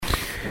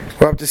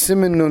We're up to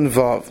Siman Nun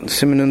Vav.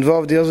 Siman Nun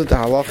Vav deals with the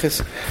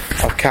halachas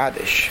of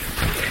Kaddish.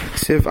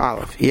 Siv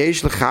Aleph.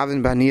 Yesh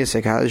lechavin b'niyas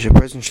Kaddish. A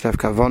person should have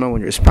kavana when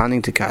you're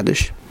responding to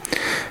Kaddish.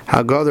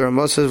 Hagad the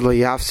Rama says lo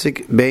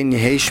yafsik bein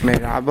yehesh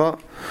merabah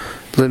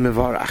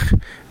lemevarach.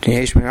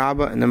 Yehesh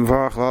merabah and the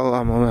mevarach la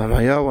la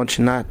one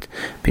should not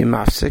be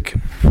mafsik.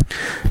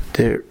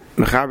 The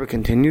Mechaber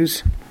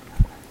continues.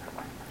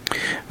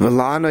 You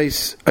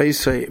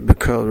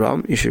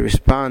should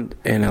respond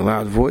in a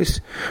loud voice.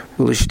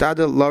 This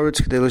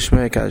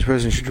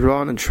person should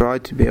run and try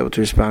to be able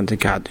to respond to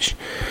Kaddish.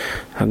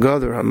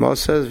 The Rama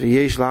says, the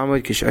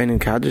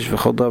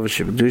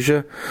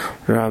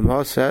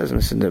Rama says, and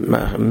this is the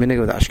minig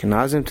of the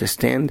Ashkenazim, to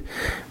stand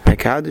by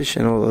Kaddish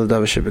and all the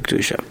Davar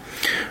Shebekdusha.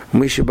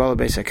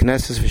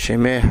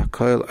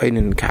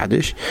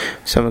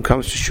 Someone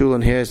comes to shul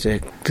and hears the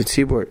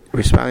tzibur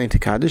responding to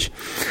Kaddish.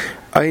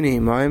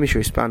 You should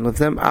respond with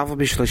them.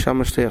 Even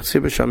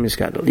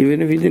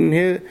if you didn't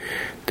hear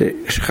the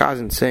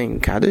Chazan saying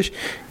Kaddish,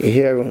 you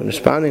hear everyone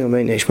responding, you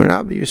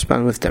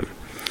respond with them.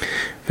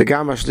 The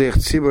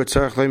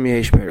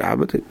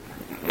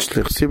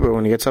Shlich Tzibur,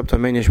 when he gets up to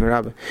Amen Yesh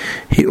Merabah,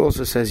 he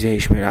also says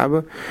Yesh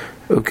Merabah.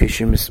 Okay,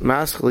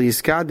 Shemismaschel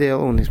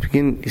Yiskadel, when he's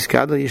beginning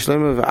Yiskadel,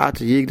 Yishlema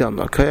V'ata Yigdal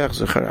Nakayach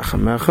Zechar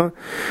Achamecha.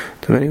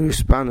 The many who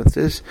respond with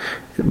this,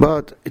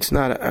 but it's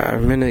not a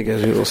minig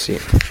as we will see.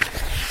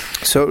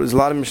 So there's a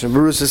lot of Mishnah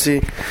Berurah to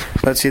see.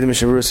 Let's see the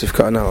Mishnah Berurah of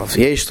Ka'an Aleph.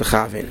 Yesh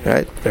L'chavin,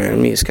 right?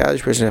 Me is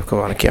Kaddish, person have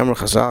Kavanah. Kiamar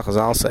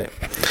Chazal say.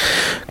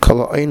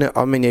 Kala Oina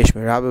Amen Yesh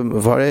Merabah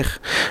Mevarech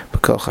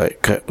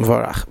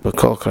Varach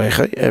B'kol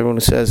Karecha. Everyone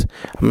who says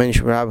Amen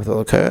Yesh Merabah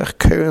B'kol Karecha,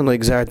 Karen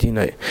like Gzar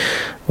Dinai,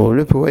 will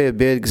rip away a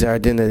bad Gzar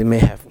Din that they may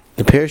have.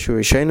 The Perushu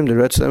Rishonim, the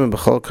Retzlem, and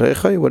B'chol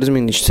Karecha. What does it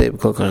mean you should say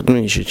B'chol Karecha? It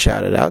means you should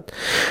shout it out.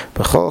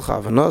 B'chol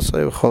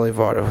Chavanasai, B'chol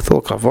Ivar,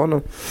 B'chol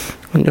Kavana.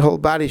 And your whole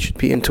body should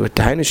be into it.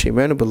 Tahainu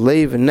Sheimenu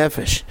B'leiv and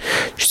Nefesh.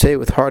 You should say it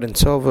with heart and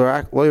soul. Lo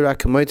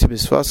Yirak Amoyti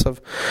B'svasav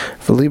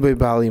V'libay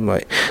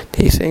Ba'alimay.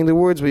 He's saying the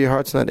words, but your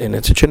heart's not in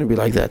it. So it shouldn't be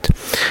like that.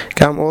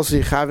 Kam also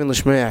Yichavin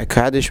L'shmei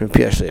HaKaddish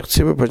M'pi HaShleich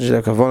Tzibur. Person should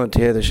have Kavana to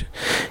hear the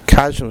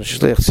Kaddish from the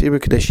Shleich Tzibur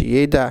Kadesh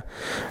Yeda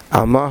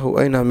Almahu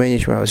Ein Amen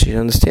Yesh Merabah. So you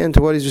understand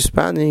to what he's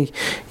responding.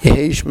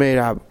 Yehesh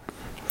Merabah.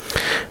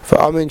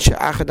 V'amin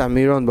she'achad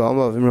amiron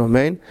ba'alma v'imro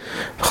mein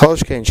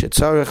v'cholshkein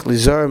she'tzarech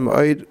lizar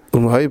ma'od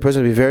u'ma'od.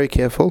 Person to be very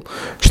careful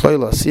shloi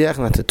la'asiach,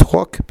 not to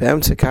talk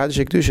be'emtze Kaddish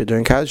HaKdusha,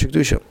 during Kaddish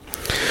HaKdusha.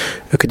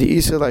 Okay,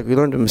 like we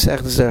learned in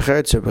Masechet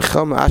Zerachetzer,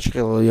 b'cham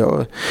ashkel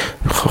yoh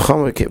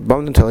b'cham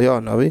b'amdin tel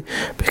yoh navi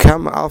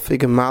b'cham alfi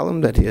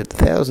gemalim, that he had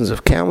thousands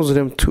of camels with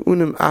him,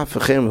 tu'unim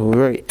afachem, who were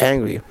very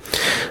angry,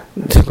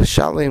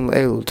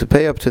 to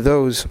pay up to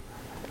those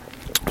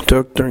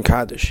during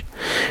Kaddish.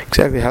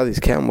 Exactly how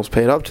these camels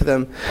paid up to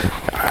them,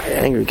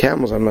 angry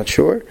camels, I'm not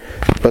sure,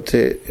 but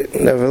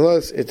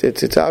nevertheless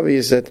it's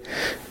obvious that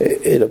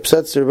it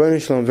upsets the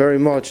Rebbeinu Shalom very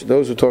much,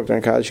 those who talk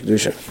during Kaddish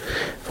Kedusha.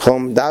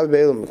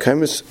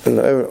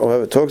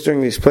 Whoever talks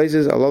during these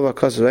places, Allah the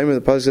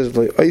Pasuk says,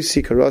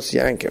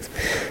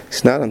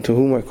 it's not unto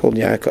whom I called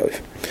Yaakov.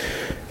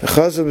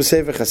 Chassid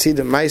b'sefer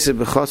Chasidim, Ma'aseh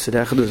b'Chassid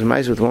Echad, was a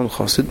Ma'aseh with one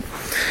Chassid.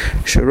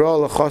 Shara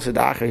l'Chassid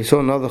Acher, he saw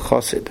another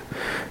Chassid.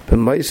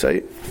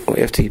 B'Ma'aseh,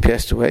 after he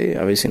passed away,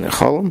 obviously in a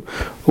Cholam,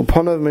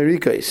 Upanav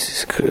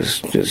Merikais,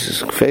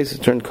 his face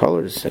turned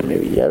colors,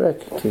 maybe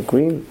Yerek to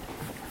green.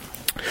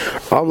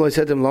 Amalai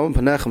said to him, Lama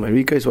Panechem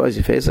Merikais, why is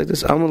your face like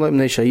this? Amalai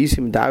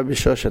Mneishayisim Dar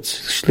B'Shosh at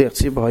Shliach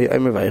Tzibur Hayu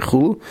Emer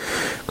Vayechulu,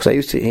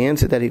 because he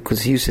answered that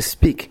because he used to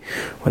speak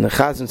when the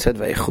Chazan said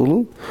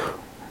Vayechulu,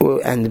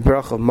 and the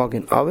brach of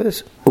Magen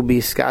Avis will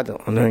be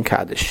skadel during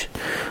Kaddish.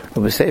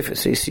 Ubesefer,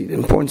 so you see the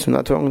importance of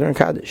not talking during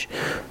Kaddish.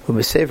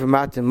 Ubesefer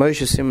matin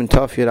Moshe Simon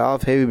Taf Yud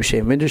Aleph Hevi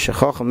B'Shem Midrash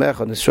Chacham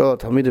Echad Nisrael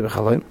Talmidim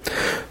B'Chaloim.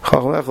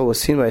 Chacham Echad was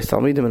seen by his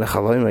Talmidim in the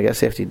Chaloim, I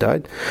guess after he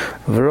died.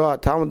 V'roa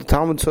the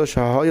Talmud saw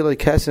Shahayoy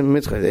Kesem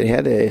Mitzchay, that he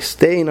had a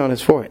stain on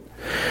his forehead.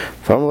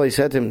 Amalai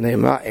said to him,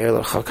 why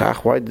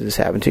did this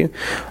happen to you?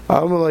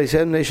 Amalai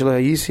said,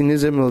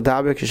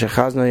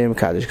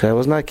 because I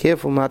was not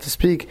careful not to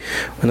speak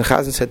when the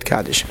Chazan said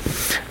Kaddish.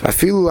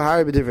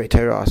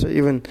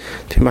 Even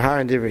to Mahar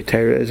and Divrei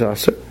Torah is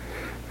also,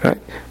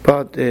 right?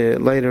 But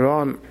later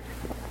on,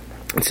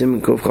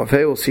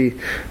 we'll see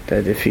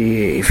that if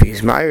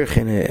he's Ma'arich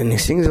and he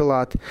sings a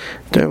lot,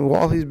 then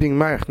while he's being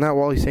Ma'arich, not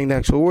while he's saying the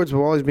actual words, but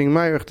while he's being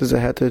Ma'arich, there's a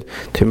heter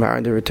to Mahar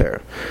and Divrei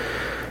Torah.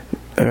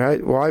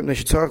 Alright, why? You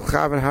have to have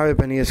kavanah.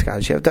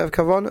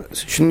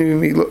 So you shouldn't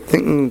even be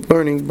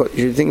learning, but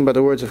you're thinking about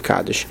the words of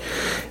Kaddish.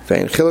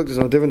 There's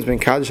no difference between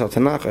Kaddish al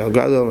Tanakh, al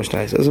Gadol, al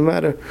Mishnah. It doesn't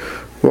matter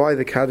why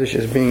the Kaddish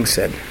is being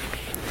said.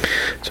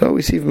 So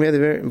we see from here the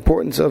very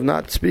importance of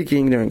not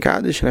speaking during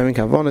Kaddish and having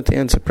kavanah to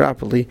answer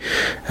properly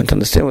and to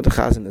understand what the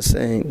Chazan is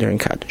saying during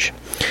Kaddish.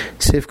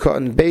 Sivka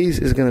and Beis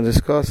is going to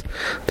discuss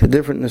the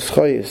different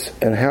nuschayos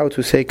and how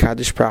to say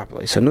Kaddish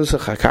properly. So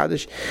Nusach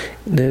HaKaddish,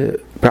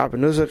 the proper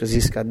Nusach is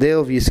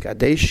Yiskadel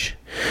v'Yiskadesh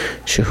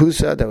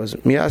Shehusa, that was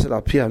Miyasad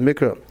al Piyah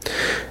Mikra,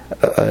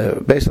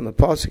 based on the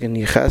pasuk in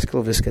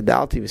Yecheskel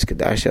v'Iskadalti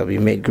v'Iskadash shall be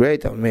made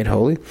great, that will be made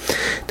holy.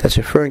 That's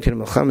referring to the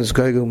Melchamas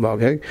Gog and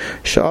Magog.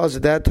 Sha'az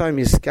at that time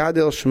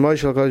Yiskadel Shemay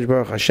Shel HaKadosh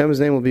Baruch Hu,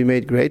 Hashem's name will be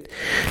made great.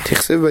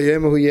 Tichsiv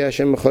v'Yemahu Yeh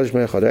Hashem B'chodesh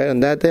Meichad. Right,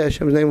 on that day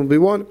Hashem's name will be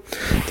one.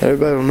 That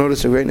everybody will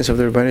notice the greatness of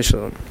the Rebbeinu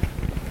Shalom.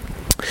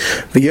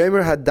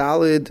 V'yomer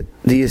hadalid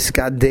the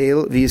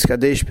Yiskadel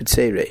v'Yiskadesh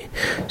b'Tzeirei.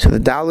 So the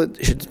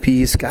dalid should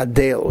be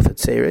Yiskadel with a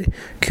Tzeirei.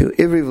 Ki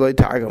ivri v'loy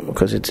targum,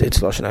 because it's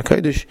Lashon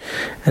HaKodesh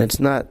and it's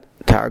not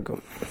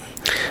Targum.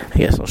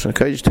 Yes, Lashon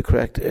HaKodesh, the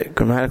correct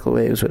grammatical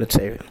way is with a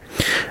Tzeirei.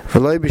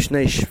 V'loy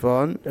b'shnei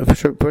shvan, a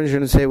person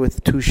shouldn't say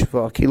with two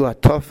shva. Kilo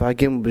hatof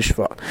hagim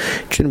b'shva.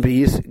 It shouldn't be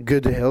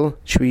Yisgadel, it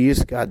should be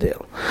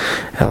Yisgadel.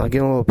 El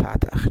hagim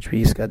patach, it should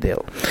be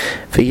Yisgadel.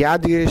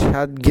 V'yadish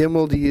had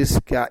gimel the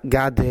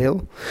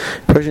Yisgadel.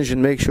 A person should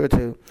make sure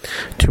to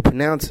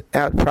pronounce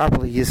out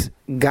properly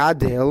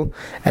Yisgadel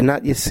and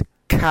not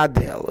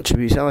Yiskadel. It should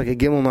be sound like a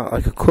gimel, not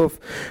like a kuf,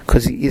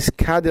 because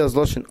Yiskadel is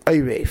Lashon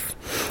Oiref,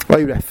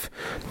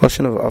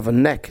 Lashon of a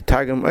neck.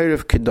 Targum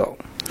Oiref Kedol.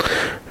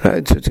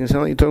 Right, so it's going to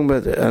sound like you're talking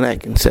about a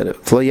neck instead of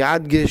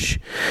V'yadgish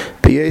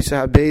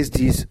b'yesa habeis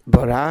dis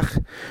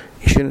barach.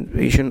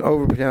 You shouldn't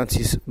overpronounce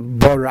this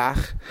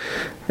barach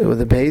with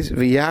the base.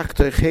 V'yach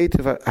toichet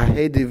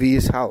v'ahedi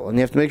v'yis halal, and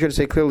you have to make sure to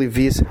say clearly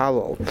v'yis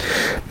halal.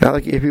 Not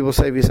like if people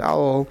say v'yis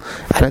halal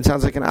and it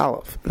sounds like an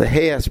aleph. The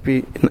hey has to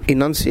be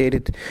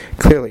enunciated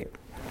clearly.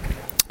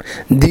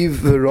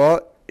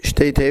 Divra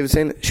shtei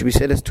tevesin should be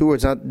said as two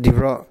words, not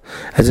divra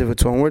as if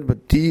it's one word,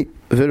 but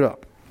divra.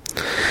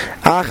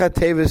 Acha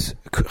teves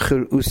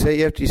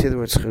chirusei. After you say the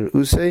word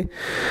chirusei,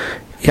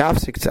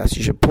 yafsik tzas,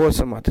 you should pour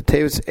some out. The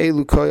teves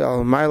elu koy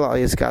al maila al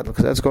yiskadel,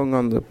 because that's going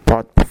on the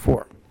part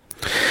before.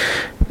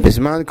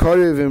 Bisman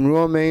koriv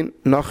imru amein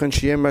nochen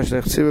shiyem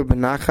b'shlech tzibur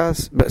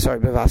b'nachas,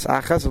 b'vas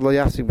achas lo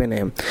yafsik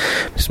b'neim.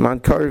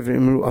 Bisman koriv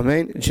imru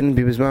amein, it shouldn't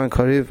be bisman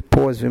koriv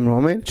pause v'imru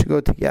amein, it should go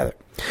together.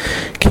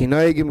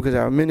 Because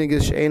our minig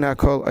is she'ein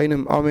hakol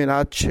einim amen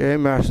at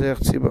she'em ha'shlech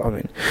tzibur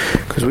amen.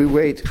 Because we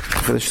wait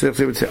for the shlech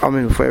tzibur to say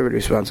amen before everybody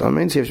responds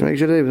amen. So you have to make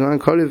sure that bisman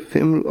koriv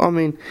v'imru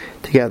amen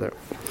together.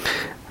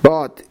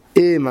 But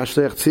if he's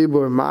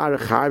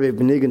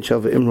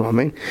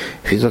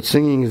not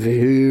singing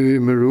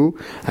v'imru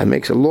and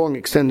makes a long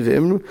extended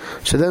v'imru,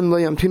 so then lo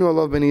yamtinu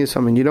alav b'niyas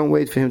amen. You don't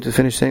wait for him to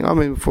finish saying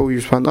amen before we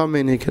respond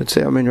amen. You can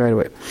say amen right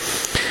away.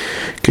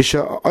 When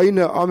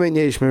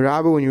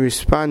you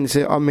respond and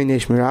say amen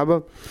yesh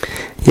miraba,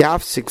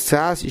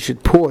 you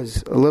should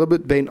pause a little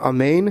bit bein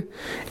amen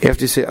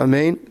after you say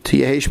amen to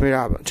yesh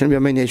miraba. It shouldn't be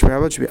amen yesh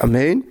miraba, it should be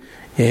amen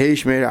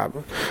yesh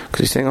miraba, because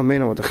you're saying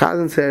amen on what the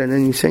Chazan said and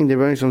then you're saying the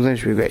Rebbeinu Shalom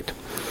should be great.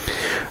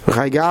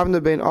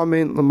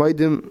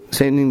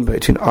 Same thing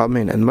between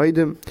amen and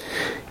maidim.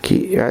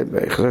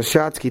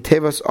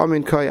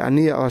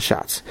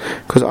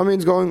 Because amen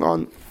is going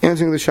on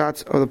answering the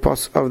shots of the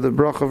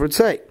bracha of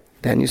Ritzei.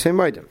 Then you say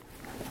maidim.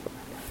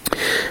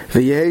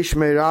 V'yesh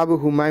meirabu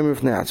hu maimur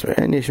f'ne'atzor.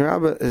 And yesh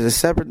meirabu is a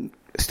separate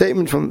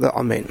statement from the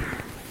amen.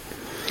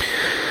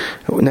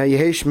 Now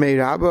yesh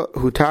meirabu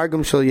hu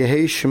targum shel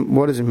yesh.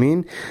 What does it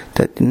mean?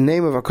 That the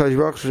name of HaKadosh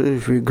Baruch Hu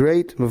should be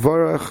great,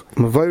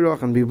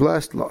 mevorach, and be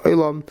blessed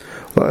la'olam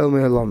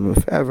me'olam,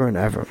 forever and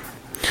ever.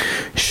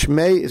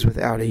 Shmei is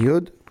without a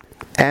yud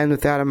and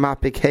without a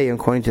mapik hey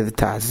according to the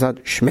Taz. It's not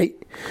shmei,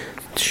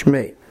 it's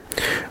shmei.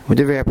 But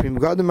the Prim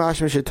Gad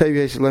argues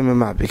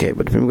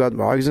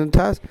in the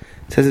Taz,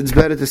 says it's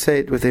better to say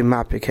it with a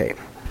mapik.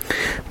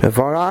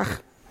 Mevarach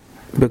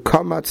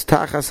bekamatz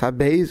tachas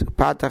habeis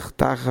patach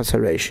tachas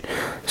hareish.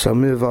 So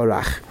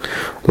mevarach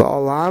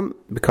la'olam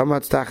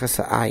bekamatz tachas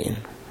ha'ayin.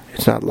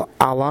 It's not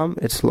la'alam,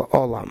 it's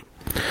la'olam.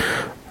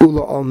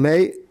 Ula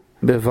olmei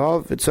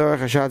bevav v'tzorach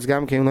hashatz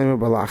gam keim leimer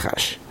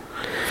balachash.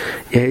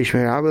 Yesh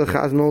Merabah, the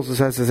Chazan also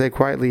says to say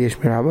quietly Yesh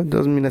Merabah.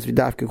 Doesn't mean that's to be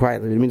dafka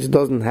quietly. It means it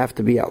doesn't have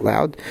to be out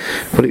loud.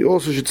 But he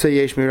also should say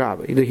Yesh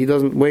Merabah. He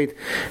doesn't wait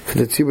for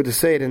the tzibur to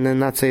say it and then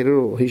not say it at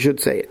all. He should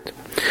say it.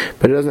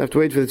 But he doesn't have to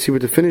wait for the tzibur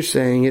to finish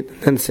saying it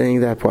and then saying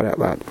that part out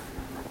loud.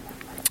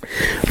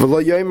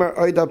 V'lo yomer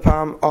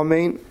oidapam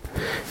amen.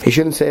 He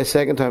shouldn't say a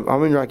second time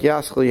amen rak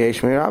yaskul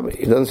Yesh Merabah.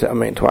 He doesn't say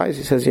amen twice.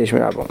 He says Yesh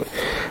Merabah.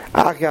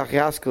 Ach yach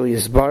yaskul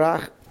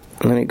yisbarach.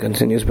 And then he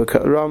continues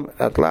B'Ram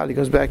out loud. He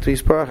goes back to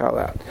Yisparach out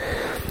loud.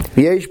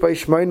 There's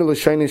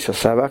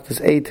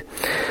 8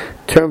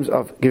 terms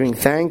of giving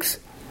thanks.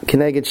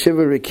 Kineged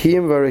Shiva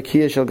Rikiyim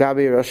V'Rikiya Shel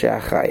Gabi Rosh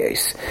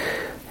Achayes.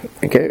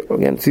 Okay,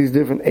 again, it's these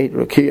different 8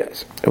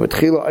 Rikiyas. With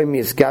Chila Oimi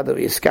Yiskadav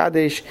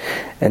Yiskadesh.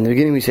 And in the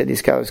beginning we said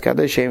Yiskadav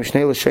Yiskadesh. Shem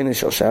Shnei L'Shenis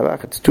Shel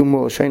Shavach. It's 2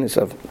 more L'Shenis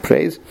of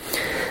praise.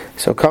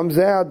 So comes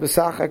out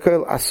B'Sach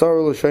HaKol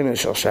Asor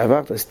L'Shenis Shel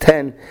Shavach. There's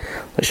 10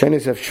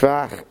 L'Shenis of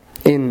Shvach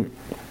in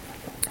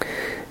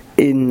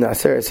in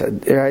Aseres,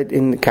 right,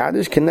 in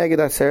Kaddish, Keneged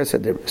Aseres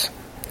Adibris.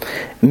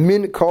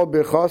 Min kol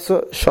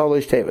birchasa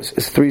shalosh tevas.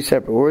 It's three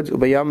separate words.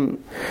 Ubayam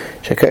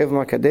shekayv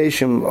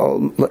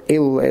makadeshim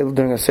elu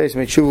during a seis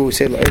mechuva we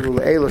say elu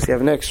le'elu. So you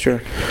have an extra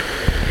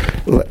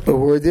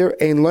word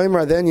there. Ein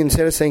loymar, then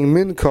instead of saying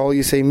min kol,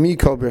 you say mi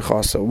kol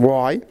birchasa.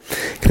 Why?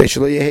 Kaddish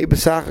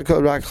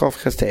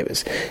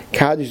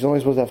is only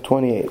supposed to have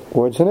 28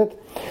 words in it.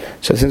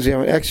 So since we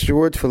have an extra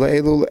word for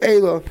le'elu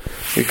le'elu,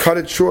 we cut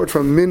it short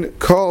from min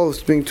kol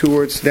being 2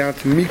 words down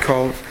to mi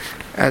kol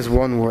as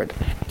 1 word.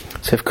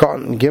 So if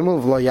cotton gimel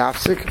v'lo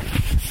yafsik,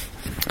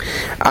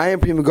 I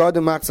am prima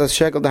gadol matzas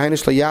shekel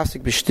daheinish lo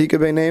yafsik b'shtika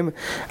b'neim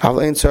av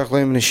ein tzarich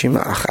leim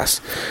b'neshima achas.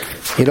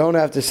 You don't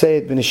have to say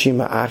it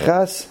b'neshima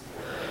achas,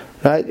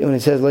 right? When it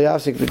says lo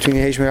yafsik between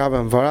Yesh Merabah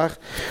and Varach,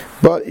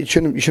 but you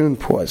shouldn't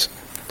pause.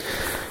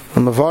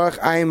 Mavarach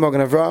I am Magen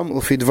Avram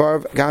u'fi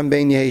dvar gam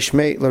bein Yesh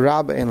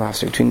Merabah and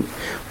lafsik. When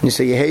you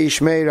say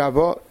Yesh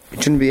Merabah,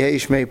 it shouldn't be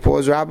Yesh Mer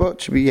pause Rabbah.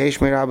 It should be Yesh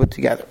Merabah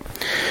together.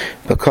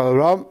 B'kol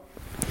Ram,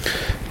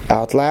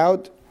 out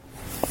loud.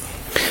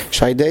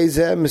 Shaydei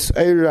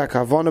mis'ayra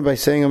kavana, by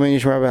saying Amen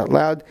Yishmar out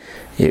loud,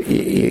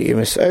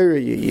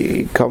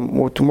 you come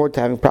more to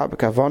having proper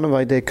kavana.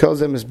 By they calls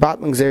them as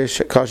batling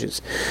xeris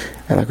kashis,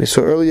 and like we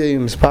saw earlier, you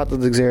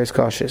misbattle the xeris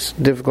kashis,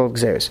 difficult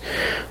xeris.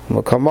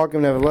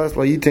 Nevertheless,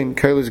 la yitin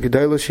kailas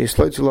gedolos, she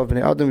slow to love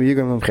bnei adam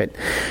v'yigam l'mchet.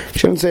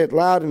 Shouldn't say it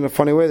loud in a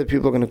funny way that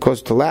people are going to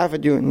cause to laugh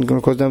at you and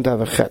going to cause them to have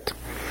a chet.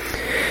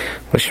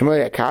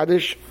 L'shmaya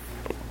Kaddish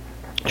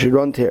should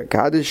run here.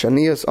 Kaddish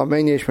Anias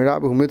Amen Yesh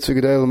Merabah Hu Mitzvah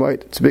Gedei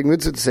L'Moed. It's a big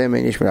mitzvah to say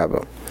Amen Yesh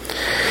Merabah.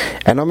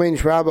 And Amen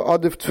Yesh Merabah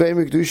Adif Tvei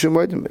Kedusha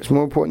Moedim. It's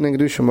more important than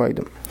Kedusha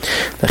Moedim.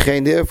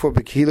 L'chein therefore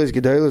Bekilas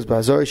Gedeilas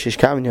Ba'azor Shesh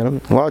Kam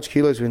Yanam. Large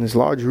kilos in this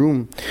large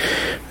room,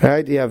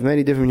 right? You have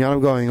many different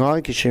Yanam going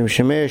on. Kishem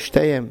Shemei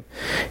Shteyem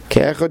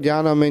Ke'echad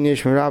Yanam Amen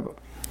Yesh Merabah.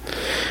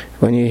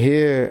 When you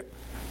hear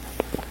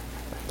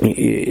 2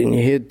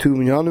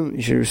 minyanim,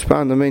 you should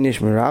respond Amen Yesh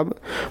Merabah.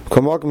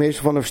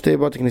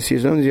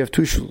 You have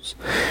 2 shuls.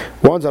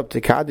 One's up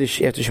to Kaddish,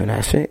 you have to Shemon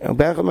Esrei, and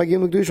Bechad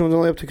Magim Kedusha, one's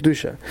only up to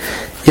Kedusha.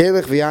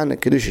 Yelech v'yan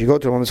Kedusha, you go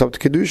to the one that's up to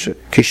Kedusha.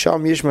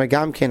 Kisham Yishma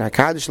Gam Ken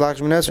HaKaddish Lach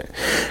Shemon Esrei,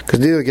 because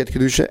they will get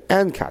Kedusha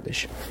and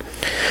Kaddish.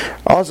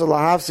 Also,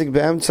 Lahafsik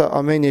Be'emtza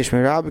Amen Yesh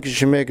Merabah,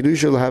 Kishemei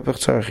Kedusha Lahapech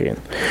Tzarchiyin.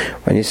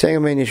 When you're saying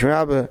Amen Yesh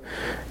Merabah,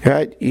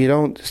 right, you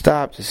don't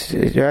stop,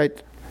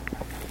 right?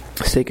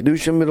 Say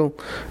Kedusha in the middle.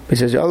 He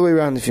says the other way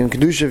around. If you're in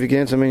Kedusha, if you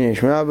get into Amen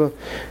Yesh Merabah,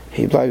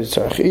 he applies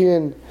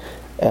Tzarchiyin.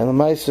 And the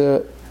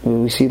Maisa,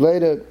 we see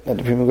later that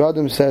the Prima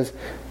Gadim says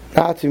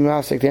not to be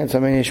masik to answer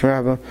Amen Yesh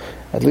Merabah,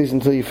 at least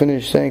until you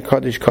finish saying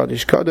Kaddish,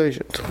 Kaddish, Kaddish,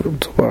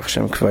 until Baruch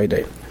Hashem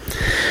K'vaydei.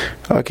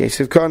 Okay,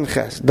 Sivkon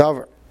Ches,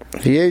 Davar.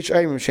 V'yesh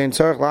Eimim shein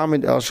tzarich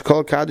la'amid el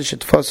shekol Kaddish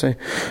etfasei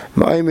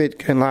ma'amid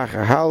ken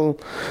lacher hal,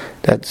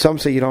 that some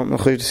say you don't know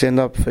to stand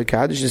up for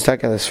Kaddish, just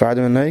like at the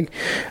Sfardim and Noig,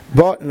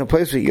 but in a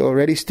place where you're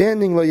already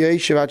standing, lo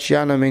yeshiv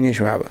atshiyana Amen Yesh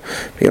Merabah.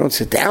 You don't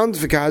sit down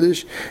for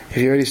Kaddish if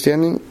you're already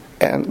standing,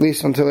 at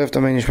least until after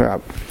Amen Yesh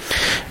Merabah.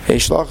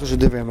 V'yishlach is a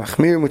divrei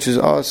machmir, which is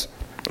us,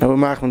 that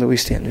we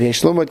stand.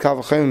 V'yishlomad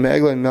kavachayim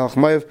me'egloin melch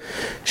mayev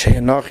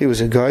she'yanachi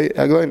was a guy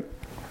egloin.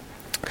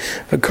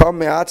 He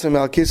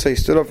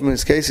stood up from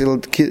his case,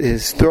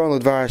 his throne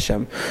of Dvar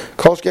Hashem.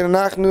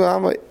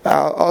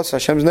 Us,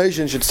 Hashem's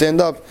nation, should stand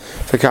up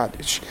for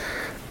Kaddish.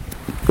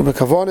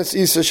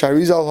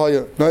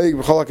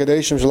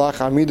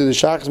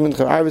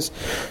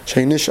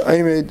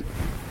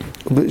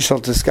 Right,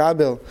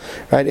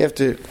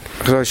 after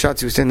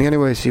Shatzi was standing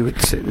anyway, so he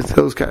would say, with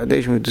those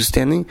Kaddish, we would do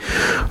standing.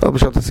 He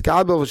would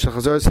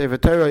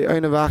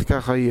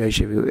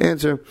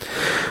answer,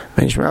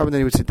 then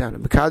he would sit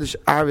down.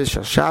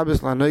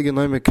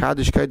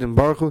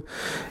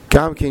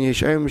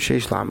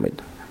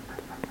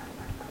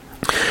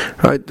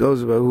 Right,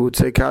 those who would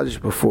say Kaddish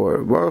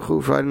before Baruch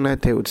Hu, Friday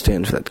night, they would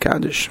stand for that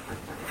Kaddish.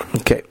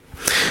 Okay.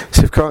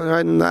 So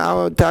right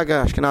now,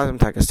 Ashkenazim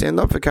Taka stand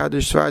up for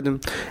Kaddish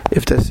Svardim.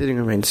 If they're sitting,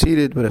 remain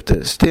seated, but if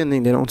they're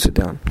standing, they don't sit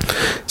down.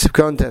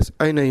 Sivkon Tes,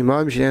 Aina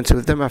Imam should answer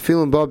with them. I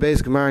feel in Baal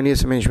Beis Gemara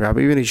Niyas Amen Yesh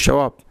Merabah. Even if you show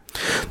up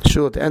the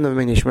shul at the end of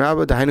Amen Yesh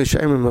Merabah, the Hainu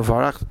She'emer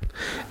Mevarach,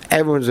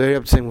 everyone's very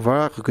up to saying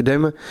Mevarach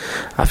Ukudema.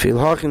 I feel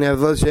Hachin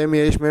Evlad She'emer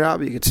Yesh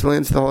Merabah. You could still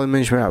answer the whole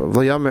Amen Yesh Merabah.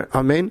 V'yamer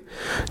Amen,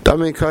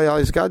 Damen Kai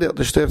Alis Gadel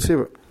the Shtech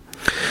Sibur.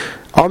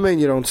 Amen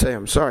you don't say,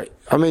 I'm sorry.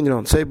 Amen you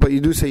don't say, but you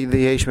do say the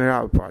Yesh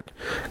Merabah part,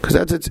 because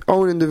that's its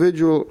own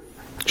individual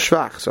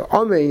shvach. So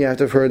Amen you have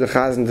to refer the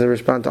Chazan to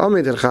respond to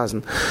Amen to the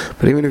Chazan.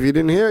 But even if you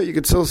didn't hear it, you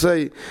could still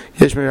say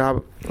Yesh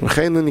Merabah.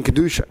 V'chein l'ni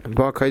Kedusha. And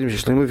Ba Kaidim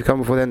Shishlimu, if you come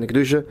before that in the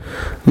Kedusha,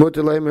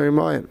 Mutter Lei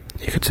Merimayim.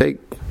 You could say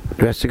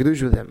the rest of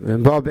Kedusha with them.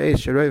 When Ba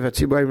Be'ez Sharoi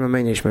V'atzibayim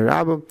Amen Yesh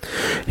Merabah,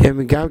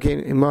 Yem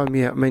Gamkein Imam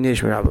Amen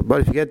Yesh Merabah.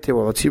 But if you get there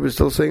while Tzibah is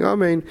still saying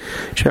Amen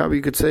Yesh Merabah,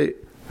 you could say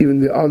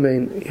even the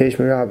Amen Yesh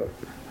Merabah,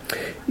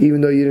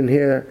 even though you didn't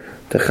hear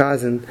the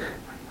Chazan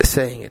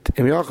saying it. As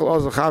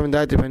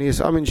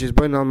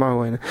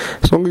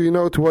long as you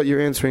know to what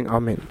you're answering,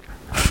 Amen.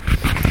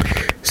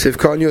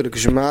 Sivkan Yud,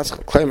 Kishmas,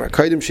 Klaimer,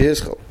 Kaidim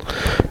Shehischel.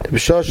 The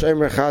Bishosh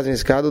Eimer Chazin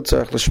is Gadol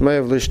Tzarech L'Shmei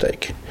of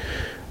Lishtek.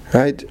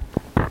 Right?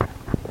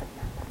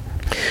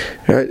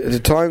 Right, at the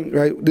time,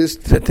 right,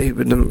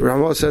 the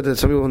Ramah said that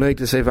some people make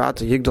the say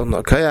Vata Yigdal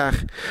No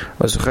Kayach,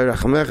 or Zechayra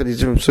Chamech,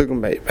 these are from Sukkim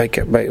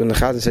by when the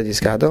Chazan said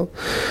Yiskadol.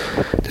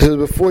 This is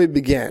before he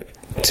began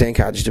saying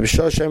Kaddish. The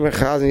Bishosh Eimer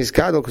Chazin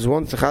Yiskadol, because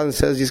once the Chazan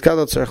says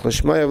Yiskadol Tzarech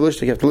L'Shmei of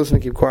Lishtek, you have to listen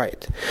and keep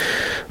quiet.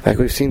 Like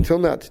we've seen till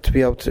now, to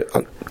be able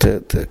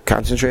to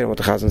concentrate on what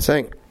the Chazan is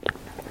saying.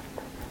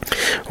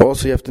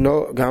 Also, you have to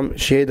know Gam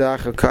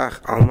Sheidach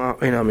Kach Alma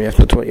Inam. You have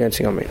to know what you're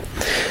saying. Amen.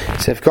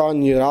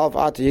 Sefkan Yiralv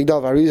Ata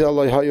Yigdal Varizal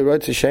Lo How you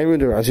wrote to Shemu.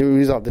 The Razi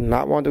Rizal did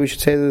not want that we should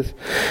say this.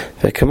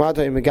 The Kamata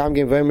Imagam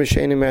Game Vemer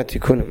Sheini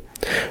Matikunim.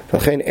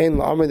 V'chein Ein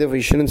LaAmid that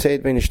we shouldn't say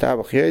it Ben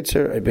Ishtabach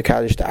Yetzer. A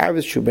Bekadish to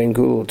Arvis Shu Ben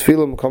Gul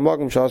Tfilim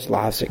Kamagam Shas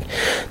Lahasik.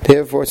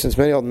 Therefore, since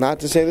many hold not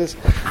to say this,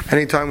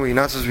 anytime where you're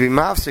not supposed to be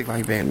mafsik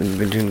like Ben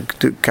doing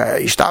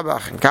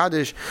Ishtabach and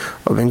Kaddish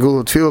or Ben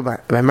Gul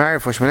Tfilim by Mary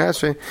for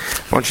Shmanesri,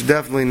 one should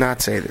definitely not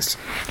say this.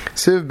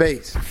 Siv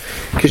Beis.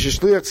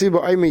 Kishishliach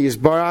Tzibo Aimi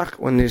Yisbarach,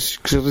 when this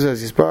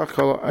says Yisbarach,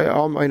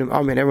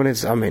 Amen, everyone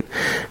says Amen.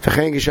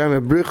 V'chein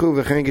Kishem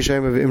Brichu, V'chein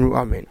Kishem V'imru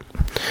Amen.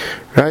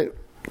 Right?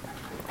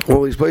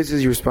 All these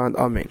places you respond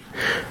Amen.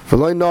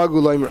 V'loi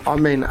Nagu Loimer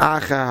Amen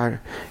Achar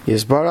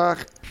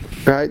Yisbarach.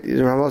 Right?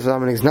 Ramah says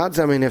Amen is not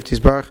Amen after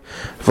Yisbarach.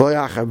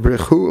 V'loi Achar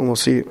Brichu, and we'll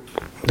see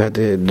that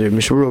the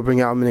Mishmur will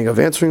bring out meaning of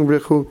answering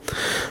Brichu.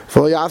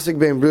 V'loi Yafsik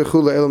Bein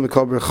Brichu Le'elam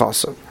Mikol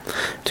Brichasa.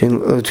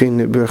 Between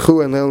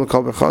Brichu and Le'elam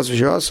Mikol Brichasa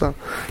V'shirasa,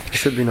 there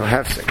should be no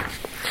hefsik.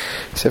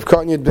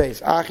 Sefkan Yud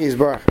Beis, Achi is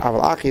Baruch,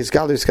 Aval Achi is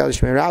Gadol Yisgadol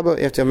Shmei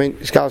Rabba, after Amen,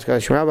 Yisgadol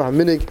Shmei Rabba,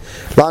 Haminig,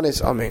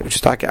 Lanes Amen, which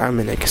is Taka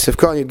Aminik.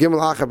 Sefkan Yud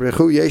Gimel Acha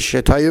Brichu, Yesh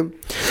Shetayim,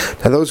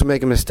 that those who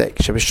make a mistake.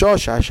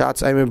 Shabashosh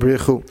Hashatz Amen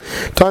Brichu.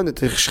 Time that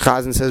the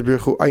Chazan says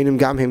Brichu, Einim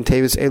Gam Him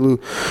Tevis Elu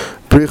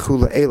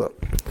Brichu Le'ela.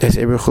 They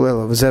say Brichu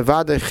Le'ela.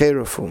 V'zevade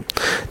Cherufu.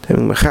 They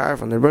make Mechar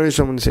from the Rebbeinu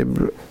Shalom, they say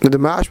the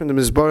Mashman, the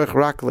Mizbarach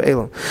Rak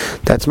Le'ela.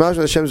 That's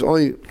Mashman Hashem's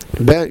only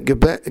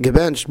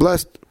gebenched,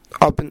 blessed,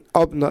 up in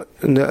the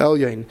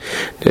Elyain,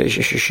 the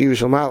Shiva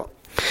Shalmala.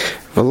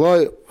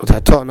 V'loi,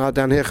 Tato, not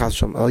down here, Chas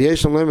Shalom. El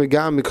Yeshlam Lem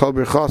Gam Mikol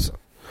Brichasa.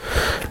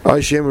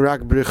 Oishem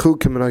Rak Brichu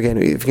Kimen again.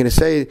 If you're going to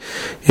say,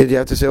 you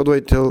have to say all the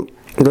way till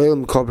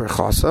Leil Mikol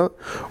Brichasa,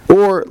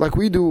 or like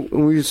we do,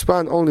 we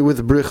respond only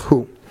with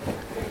Brichu.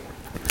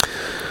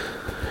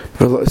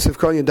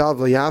 Sifkan Yadal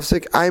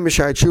V'Yavsik. I am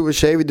Mishai Tshuva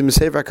Shevi the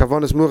Mesefer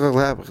Kavanas Muchach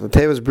Lehabach. The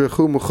Tevas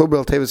Brichu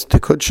Mechubel Tevas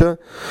Tekudsha.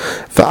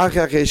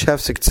 V'Achach Yesh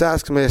Hefsik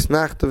Tzask Meis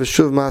Nachta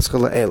V'Shuv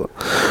Maschel Le'ela.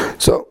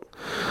 So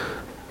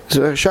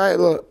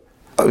Shaila,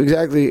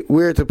 exactly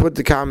where to put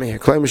the comma here.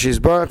 Claim Shis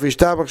Baruch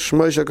V'Yishtabach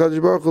Shmoy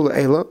Shakadosh Baruch Hu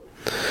Le'ela.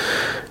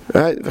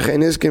 Right?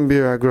 V'chein Iskin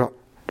Bir Agra.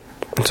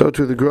 So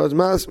to the Grod's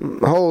Mas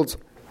holds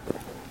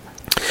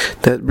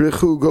that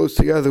Brichu goes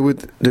together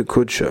with the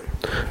Kudsha.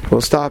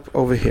 We'll stop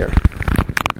over here.